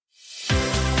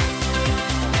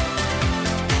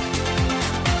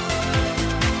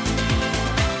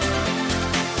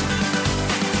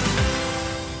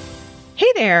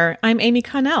there. I'm Amy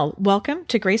Connell. Welcome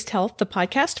to Graced Health, the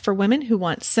podcast for women who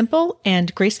want simple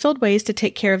and grace-filled ways to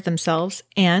take care of themselves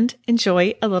and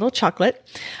enjoy a little chocolate.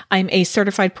 I'm a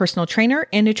certified personal trainer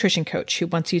and nutrition coach who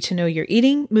wants you to know your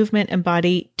eating, movement, and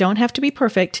body don't have to be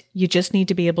perfect. You just need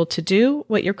to be able to do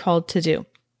what you're called to do.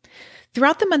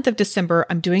 Throughout the month of December,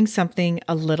 I'm doing something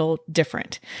a little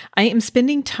different. I am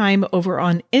spending time over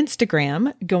on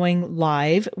Instagram going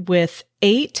live with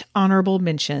 8 honorable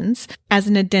mentions as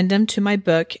an addendum to my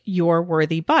book, Your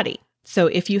Worthy Body. So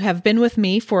if you have been with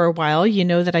me for a while, you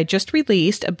know that I just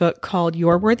released a book called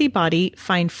Your Worthy Body,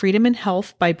 Find Freedom and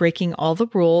Health by Breaking All the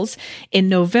Rules in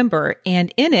November.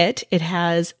 And in it, it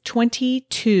has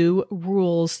 22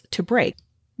 rules to break.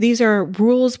 These are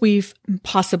rules we've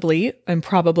possibly and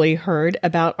probably heard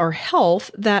about our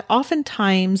health that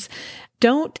oftentimes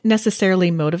don't necessarily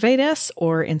motivate us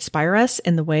or inspire us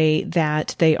in the way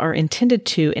that they are intended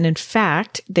to. And in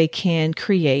fact, they can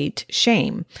create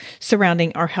shame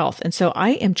surrounding our health. And so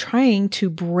I am trying to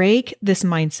break this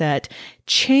mindset,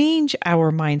 change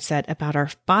our mindset about our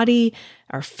body,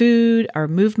 our food, our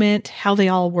movement, how they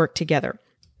all work together.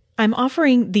 I'm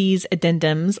offering these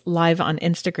addendums live on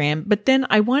Instagram, but then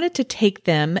I wanted to take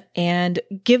them and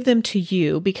give them to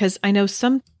you because I know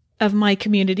some of my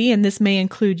community, and this may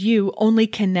include you, only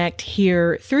connect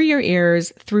here through your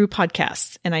ears, through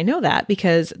podcasts. And I know that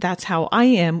because that's how I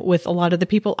am with a lot of the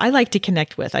people I like to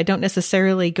connect with. I don't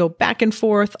necessarily go back and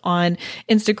forth on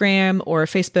Instagram or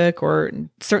Facebook or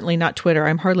certainly not Twitter.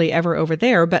 I'm hardly ever over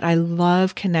there, but I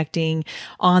love connecting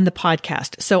on the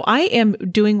podcast. So I am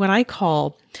doing what I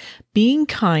call being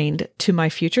kind to my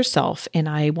future self. And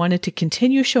I wanted to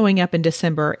continue showing up in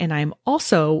December. And I'm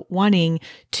also wanting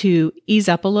to ease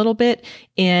up a little bit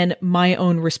in my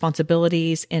own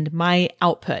responsibilities and my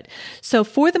output. So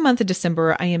for the month of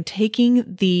December, I am taking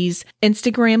these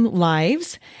Instagram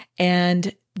lives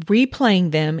and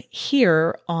replaying them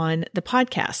here on the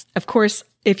podcast. Of course,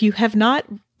 if you have not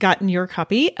gotten your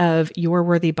copy of Your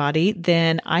Worthy Body,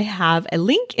 then I have a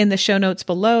link in the show notes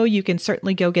below. You can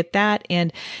certainly go get that.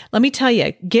 And let me tell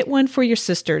you, get one for your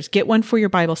sisters, get one for your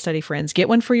Bible study friends, get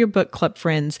one for your book club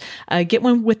friends, get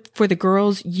one for the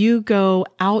girls you go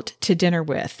out to dinner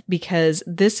with, because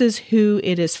this is who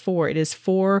it is for. It is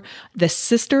for the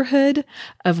sisterhood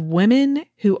of women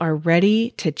who are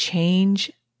ready to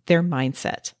change their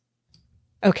mindset.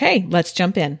 Okay, let's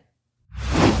jump in.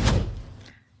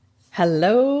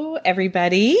 Hello,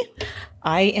 everybody.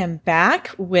 I am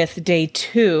back with day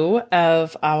 2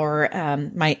 of our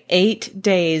my 8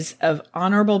 days of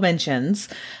honorable mentions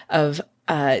of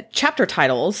chapter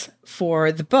titles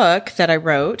for the book that I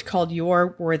wrote called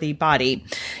Your Worthy Body.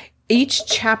 Each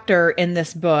chapter in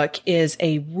this book is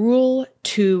a rule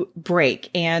to break.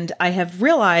 And I have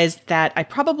realized that I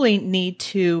probably need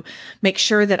to make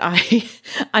sure that I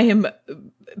am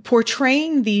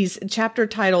portraying these chapter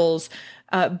titles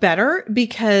better,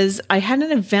 because I had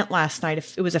an event last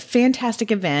night. It was a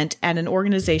fantastic event at an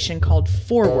organization called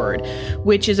Forward,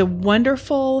 which is a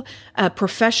wonderful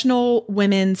professional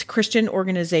women's Christian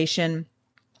organization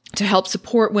to help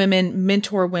support women,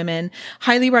 mentor women.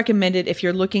 Highly recommended if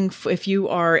you're if you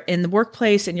are in the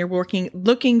workplace and you're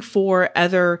looking for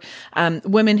other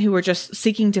women who are just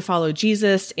seeking to follow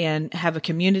Jesus and have a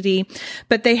community.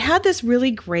 But they had this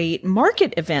really great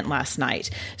market event last night.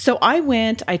 So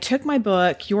I took my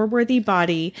book, Your Worthy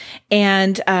Body,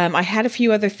 and I had a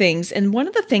few other things. And one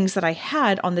of the things that I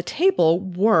had on the table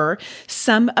were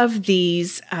some of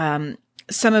these, some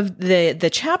of the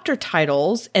chapter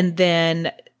titles, and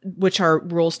then which are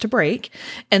rules to break.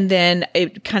 And then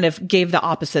it kind of gave the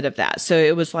opposite of that. So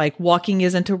it was like, walking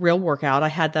isn't a real workout. I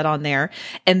had that on there.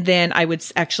 And then I would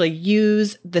actually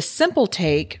use the simple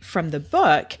take from the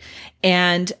book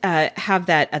and have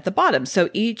that at the bottom.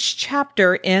 So each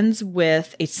chapter ends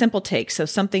with a simple take. So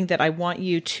something that I want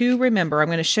you to remember. I'm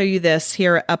going to show you this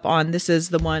here up on, this is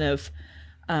the one of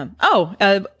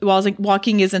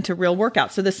walking isn't a real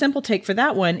workout. So the simple take for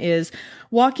that one is,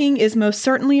 walking is most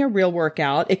certainly a real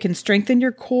workout. It can strengthen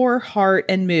your core, heart,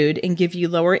 and mood and give you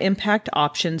lower impact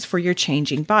options for your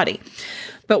changing body.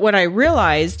 But what I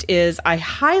realized is I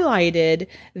highlighted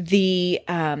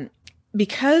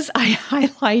because I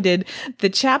highlighted the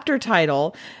chapter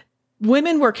title,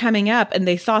 women were coming up and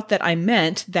they thought that I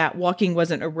meant that walking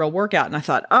wasn't a real workout. And I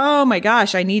thought, oh my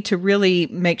gosh, I need to really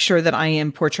make sure that I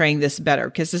am portraying this better,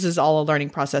 because this is all a learning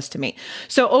process to me.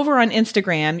 So over on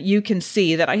Instagram, you can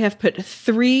see that I have put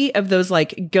 3 of those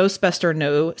like Ghostbuster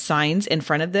no signs in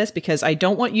front of this, because I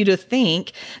don't want you to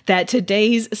think that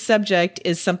today's subject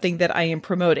is something that I am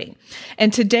promoting.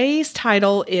 And today's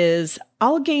title is,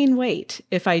 I'll gain weight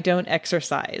if I don't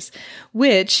exercise,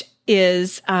 which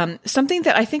is something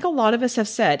that I think a lot of us have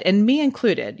said, and me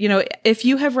included. If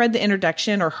you have read the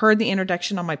introduction or heard the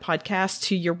introduction on my podcast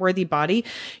to Your Worthy Body,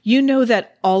 you know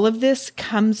that all of this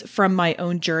comes from my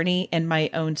own journey and my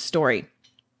own story.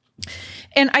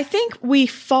 And I think we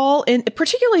fall in,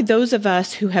 particularly those of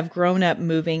us who have grown up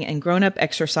moving and grown up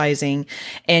exercising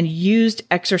and used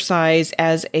exercise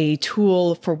as a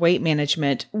tool for weight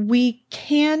management, we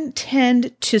can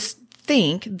tend to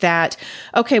think that,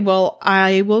 okay, well,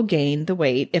 I will gain the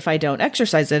weight if I don't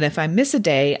exercise. And if I miss a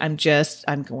day, I'm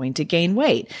going to gain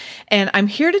weight. And I'm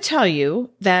here to tell you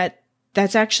that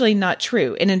that's actually not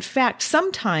true. And in fact,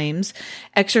 sometimes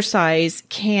exercise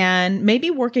can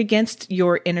maybe work against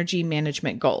your energy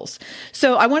management goals.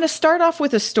 So I want to start off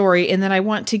with a story, and then I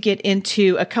want to get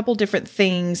into a couple different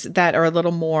things that are a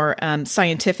little more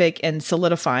scientific and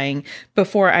solidifying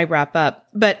before I wrap up.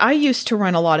 But I used to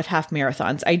run a lot of half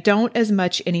marathons. I don't as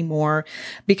much anymore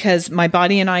because my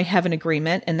body and I have an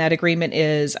agreement, and that agreement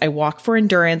is I walk for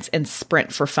endurance and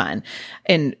sprint for fun.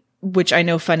 And which I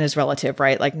know fun is relative,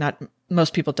 right? Like not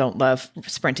most people don't love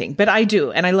sprinting, but I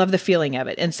do. And I love the feeling of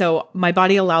it. And so my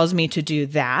body allows me to do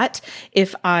that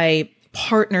if I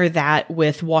partner that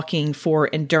with walking for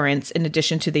endurance in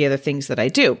addition to the other things that I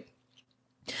do.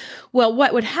 Well,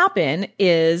 what would happen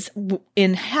is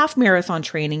in half marathon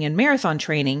training and marathon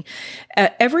training,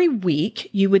 every week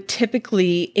you would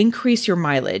typically increase your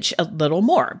mileage a little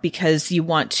more because you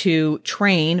want to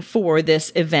train for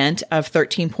this event of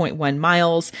 13.1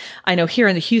 miles. I know here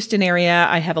in the Houston area,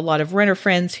 I have a lot of runner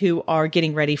friends who are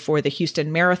getting ready for the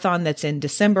Houston Marathon that's in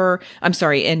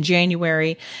in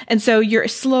January. And so you're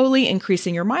slowly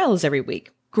increasing your miles every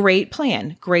week. Great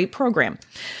plan, great program.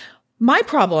 My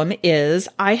problem is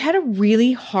I had a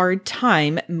really hard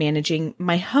time managing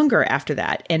my hunger after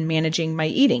that and managing my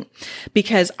eating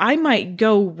because I might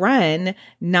go run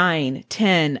 9,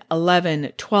 10,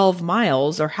 11, 12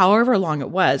 miles or however long it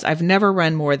was. I've never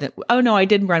run more than, I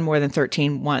did run more than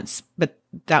 13 once, but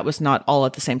that was not all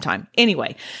at the same time.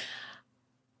 Anyway,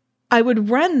 I would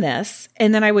run this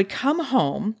and then I would come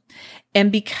home,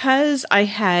 and because I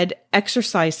had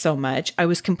exercised so much, I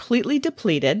was completely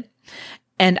depleted.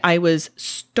 And I was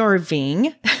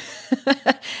starving.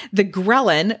 The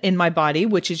ghrelin in my body,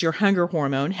 which is your hunger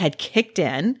hormone, had kicked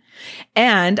in.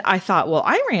 And I thought, well,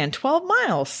 I ran 12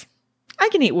 miles. I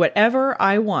can eat whatever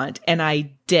I want. And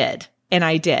I did.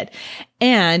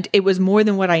 And it was more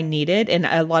than what I needed. And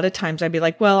a lot of times I'd be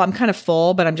like, well, I'm kind of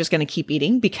full, but I'm just going to keep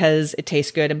eating because it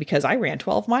tastes good and because I ran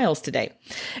 12 miles today.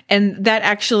 And that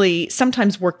actually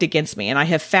sometimes worked against me. And I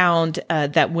have found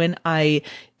that when I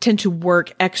tend to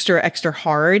work extra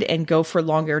hard and go for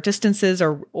longer distances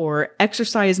or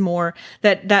exercise more,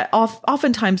 that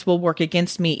oftentimes will work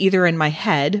against me either in my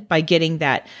head by getting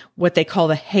that, what they call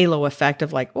the halo effect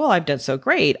of like, well, I've done so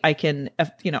great. I can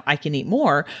eat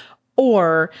more.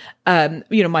 Or,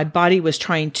 my body was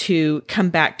trying to come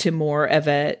back to more of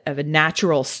a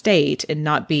natural state and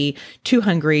not be too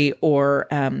hungry or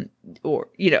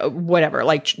whatever,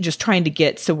 like just trying to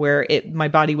get to where my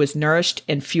body was nourished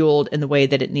and fueled in the way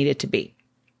that it needed to be.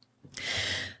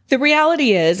 The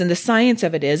reality is, and the science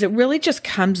of it is, it really just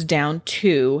comes down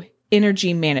to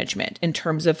energy management in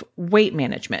terms of weight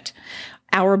management.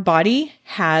 Our body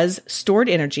has stored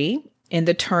energy in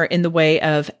the way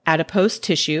of adipose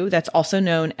tissue, that's also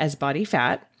known as body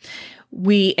fat.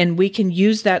 We can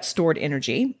use that stored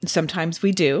energy. Sometimes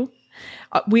we do.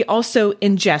 We also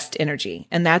ingest energy,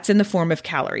 and that's in the form of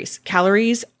calories.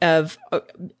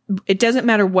 It doesn't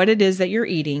matter what it is that you're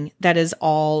eating, that is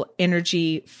all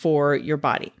energy for your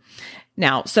body.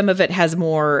 Now, some of it has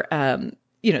more,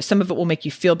 some of it will make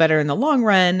you feel better in the long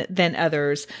run than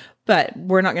others. But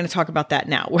we're not going to talk about that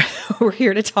now. We're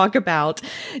here to talk about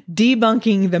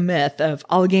debunking the myth of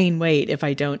I'll gain weight if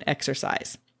I don't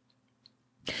exercise.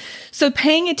 So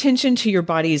paying attention to your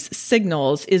body's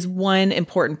signals is one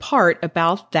important part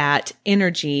about that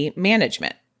energy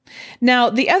management. Now,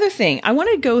 the other thing, I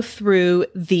want to go through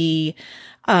the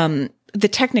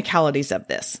technicalities of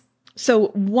this. So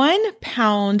 1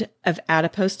 pound of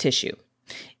adipose tissue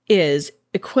is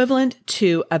equivalent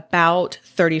to about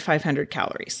 3,500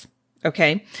 calories.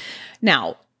 Okay.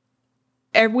 Now,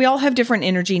 we all have different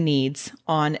energy needs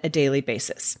on a daily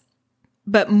basis,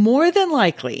 but more than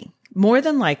likely,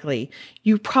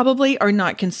 you probably are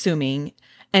not consuming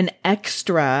an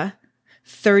extra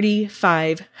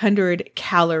 3,500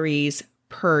 calories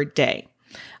per day.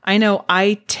 I know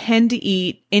I tend to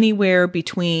eat anywhere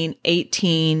between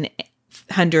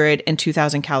 1,800 and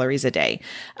 2,000 calories a day,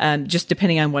 just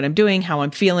depending on what I'm doing, how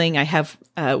I'm feeling. I have,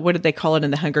 what did they call it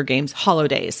in the Hunger Games?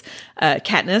 Holidays.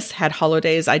 Katniss had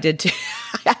holidays. I did too.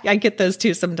 I get those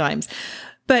too sometimes.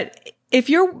 But if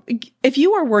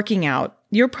you are working out,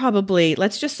 you're probably,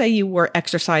 let's just say you were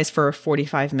exercise for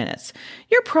 45 minutes.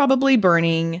 You're probably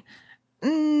burning,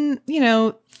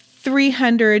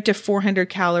 300 to 400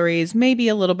 calories, maybe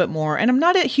a little bit more. And I'm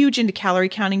not huge into calorie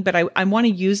counting, but I want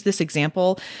to use this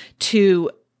example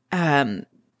to,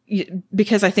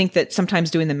 because I think that sometimes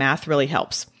doing the math really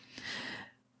helps.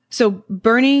 So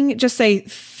burning, just say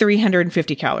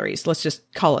 350 calories, let's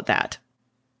just call it that,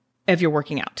 if you're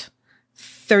working out.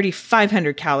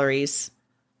 3,500 calories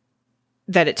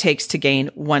that it takes to gain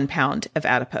 1 pound of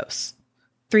adipose.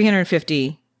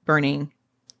 350 burning,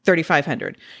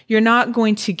 3,500. You're not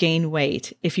going to gain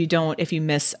weight if you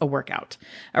miss a workout.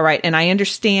 All right. And I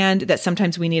understand that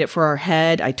sometimes we need it for our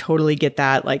head. I totally get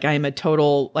that. Like I am a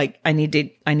total, like I need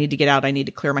to get out. I need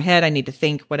to clear my head. I need to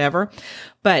think, whatever.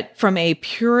 But from a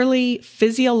purely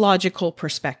physiological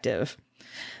perspective,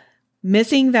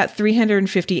 missing that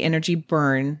 350 energy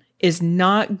burn is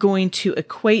not going to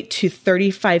equate to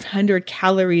 3,500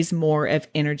 calories more of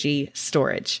energy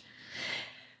storage.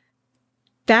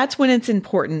 That's when it's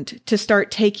important to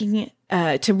start taking,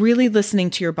 to really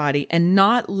listening to your body and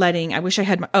not letting, I wish I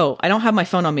had I don't have my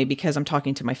phone on me because I'm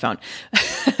talking to my phone,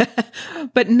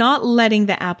 but not letting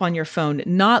the app on your phone,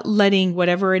 not letting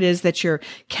whatever it is that you're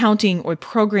counting or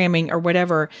programming or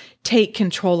whatever take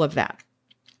control of that.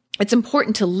 It's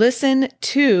important to listen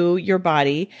to your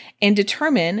body and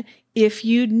determine if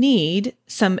you need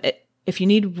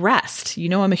rest.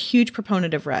 I'm a huge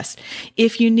proponent of rest.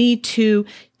 If you need to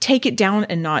take it down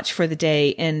a notch for the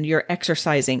day and you're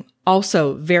exercising,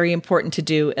 also very important to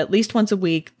do at least once a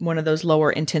week, one of those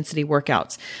lower intensity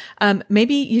workouts.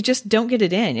 Maybe you just don't get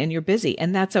it in and you're busy,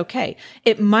 and that's okay.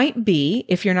 It might be,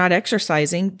 if you're not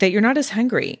exercising, that you're not as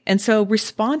hungry. And so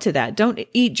respond to that. Don't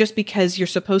eat just because you're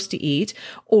supposed to eat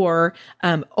or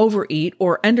overeat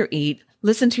or undereat.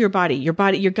 Listen to your body. Your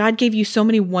God gave you so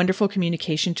many wonderful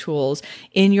communication tools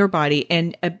in your body,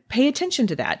 and pay attention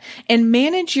to that and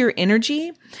manage your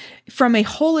energy from a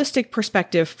holistic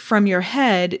perspective, from your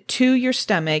head to your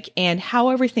stomach and how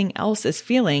everything else is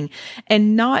feeling,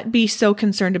 and not be so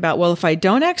concerned about, well, if I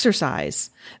don't exercise,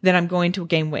 then I'm going to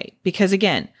gain weight. Because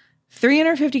again,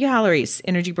 350 calories,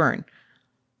 energy burn,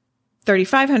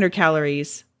 3,500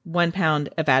 calories, 1 pound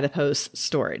of adipose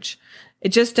storage. It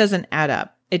just doesn't add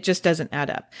up. It just doesn't add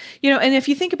up. And if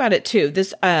you think about it too,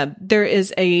 there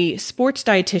is a sports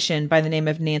dietitian by the name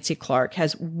of Nancy Clark,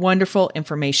 has wonderful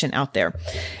information out there.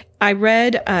 I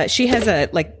read, she has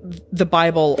the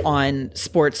Bible on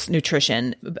sports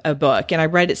nutrition, a book, and I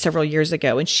read it several years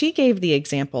ago. And she gave the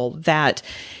example that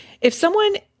if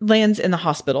someone lands in the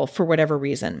hospital for whatever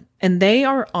reason, and they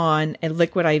are on a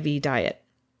liquid IV diet,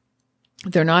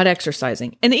 they're not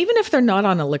exercising. And even if they're not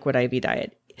on a liquid IV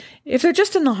diet, if they're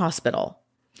just in the hospital,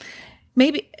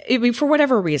 maybe for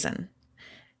whatever reason,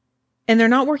 and they're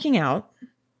not working out,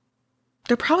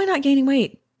 they're probably not gaining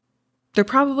weight. They're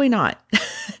probably not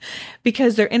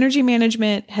because their energy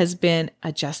management has been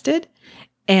adjusted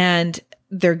and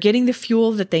they're getting the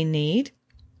fuel that they need,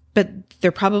 but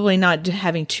they're probably not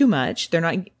having too much. They're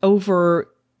not over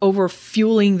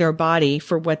fueling their body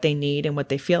for what they need and what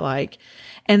they feel like,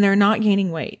 and they're not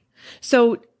gaining weight.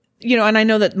 So, and I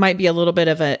know that might be a little bit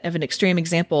of an extreme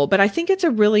example, but I think it's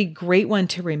a really great one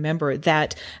to remember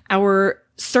that our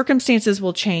circumstances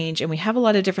will change and we have a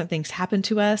lot of different things happen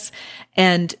to us.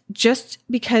 And just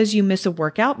because you miss a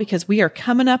workout, because we are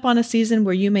coming up on a season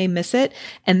where you may miss it,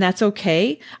 and that's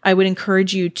okay. I would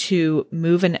encourage you to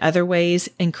move in other ways,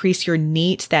 increase your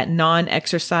NEAT, that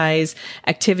non-exercise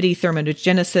activity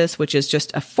thermogenesis, which is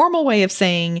just a formal way of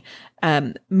saying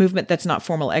movement that's not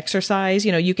formal exercise.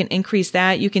 You can increase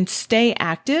that. You can stay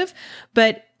active,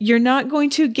 but you're not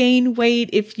going to gain weight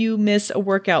if you miss a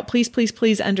workout. Please, please,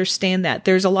 please understand that.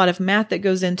 There's a lot of math that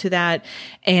goes into that.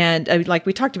 And like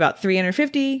we talked about,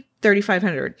 350,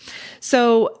 3,500.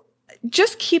 So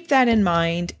just keep that in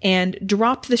mind and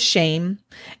drop the shame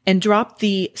and drop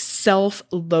the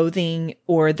self-loathing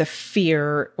or the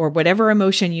fear or whatever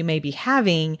emotion you may be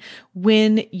having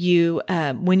when you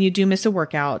do miss a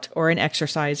workout or an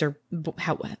exercise or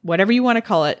whatever you want to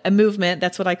call it, a movement.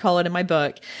 That's what I call it in my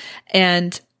book.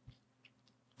 And,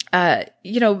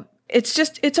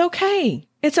 it's okay.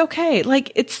 It's okay.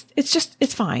 Like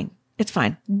it's fine. It's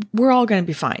fine. We're all going to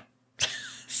be fine.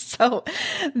 So So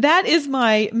that is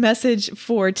my message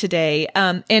for today.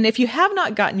 And if you have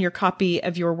not gotten your copy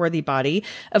of Your Worthy Body,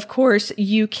 of course,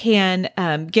 you can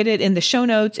get it in the show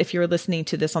notes if you're listening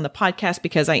to this on the podcast,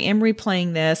 because I am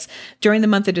replaying this during the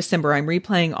month of December. I'm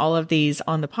replaying all of these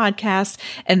on the podcast,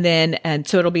 and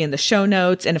so it'll be in the show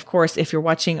notes. And of course, if you're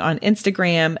watching on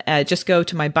Instagram, just go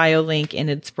to my bio link and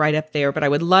it's right up there. But I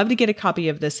would love to get a copy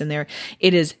of this in there.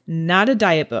 It is not a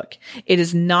diet book. It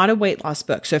is not a weight loss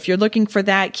book. So if you're looking for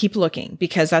that, keep looking,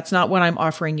 because that's not what I'm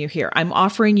offering you here. I'm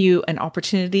offering you an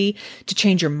opportunity to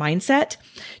change your mindset,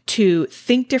 to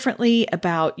think differently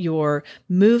about your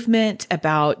movement,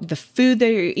 about the food that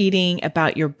you're eating,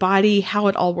 about your body, how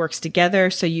it all works together,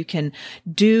 so you can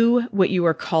do what you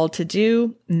are called to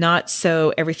do, not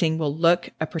so everything will look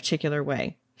a particular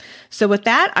way. So with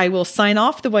that, I will sign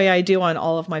off the way I do on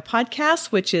all of my podcasts,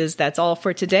 which is that's all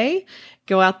for today.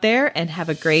 Go out there and have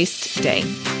a graced day.